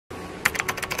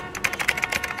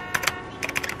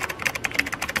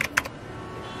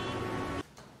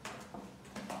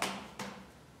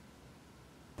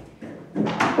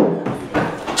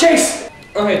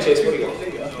Oh, hey, Chase, what do you want?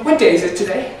 What day is it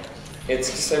today? It's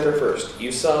December 1st.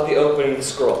 You saw the opening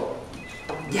scroll.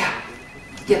 Yeah,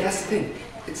 that's the thing.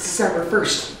 It's December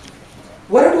 1st.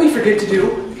 What did we forget to do?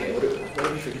 Okay, what did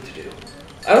we forget to do?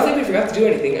 I don't think we forgot to do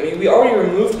anything. I mean, we already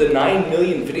removed the 9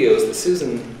 million videos that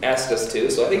Susan asked us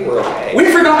to, so I think we're okay.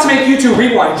 We forgot to make YouTube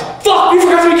Rewind. Fuck, we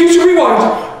forgot to make YouTube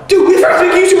Rewind. Dude, we forgot to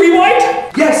make YouTube Rewind?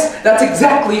 Yes, that's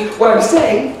exactly what I'm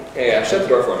saying. Yeah, shut the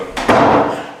door for me.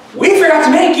 We forgot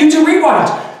to make YouTube Rewind.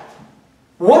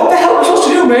 What the hell are we supposed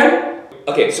to do, man?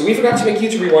 Okay, so we forgot to make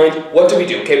YouTube Rewind. What do we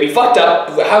do? Okay, we fucked up.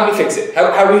 How do we fix it?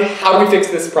 How do we fix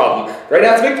this problem? Right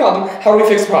now it's a big problem. How do we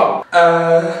fix the problem?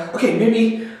 Okay,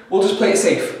 maybe we'll just play it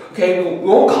safe. Okay, we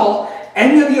won't call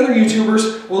any of the other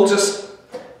YouTubers. We'll just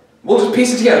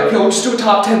piece it together. Okay, we'll just do a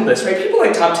top 10 list, right? People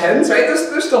like top 10s, right?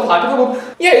 They're still popular.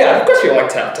 Yeah, of course people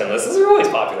like top 10 lists. Those are always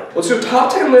popular. Let's do a top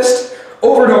 10 list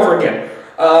over and over again.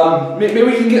 Maybe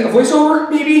we can get a voiceover,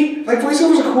 maybe? Like,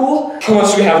 voiceovers are cool. How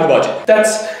much do we have in the budget?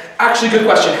 That's actually a good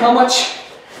question. How much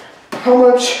do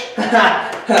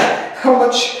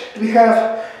we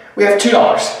have? We have $2.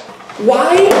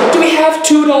 Why do we have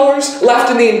 $2 left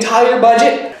in the entire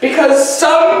budget? Because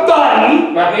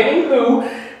somebody, not naming who,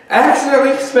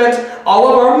 accidentally spent all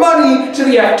of our money to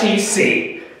the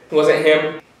FTC. It wasn't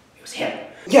him. It was him.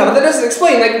 Yeah, but that doesn't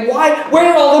explain, like, why? Where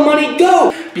did all the money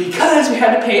go? Because we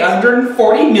had to pay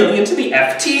 $140 million to the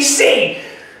FTC.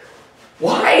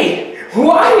 Why?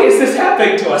 Why is this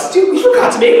happening to us? Dude, we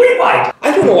forgot to make Rewind.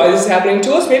 I don't know why this is happening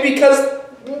to us. Maybe because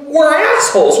we're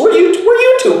assholes. We're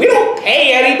YouTube. We don't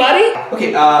pay anybody.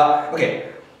 Okay, I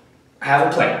have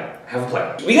a plan.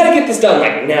 We gotta get this done,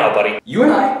 like, now, buddy. You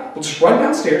and I will just run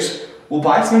downstairs, we'll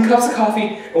buy some cups of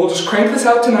coffee, and we'll just crank this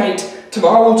out tonight.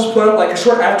 Tomorrow we'll just put up like a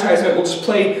short advertisement, we'll just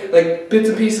play like bits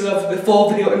and pieces of the full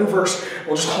video in reverse,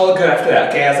 we'll just call it good after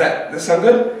that, okay? Does that sound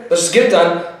good? Let's just get it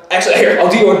done. Actually, here, I'll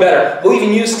do you one better. We'll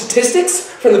even use statistics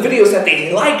from the videos that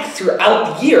they liked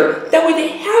throughout the year. That way they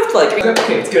have to like.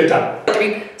 Okay, let's get it done. I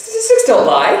mean, statistics don't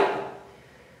lie.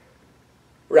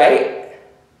 Right?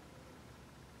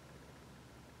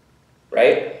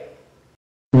 Right?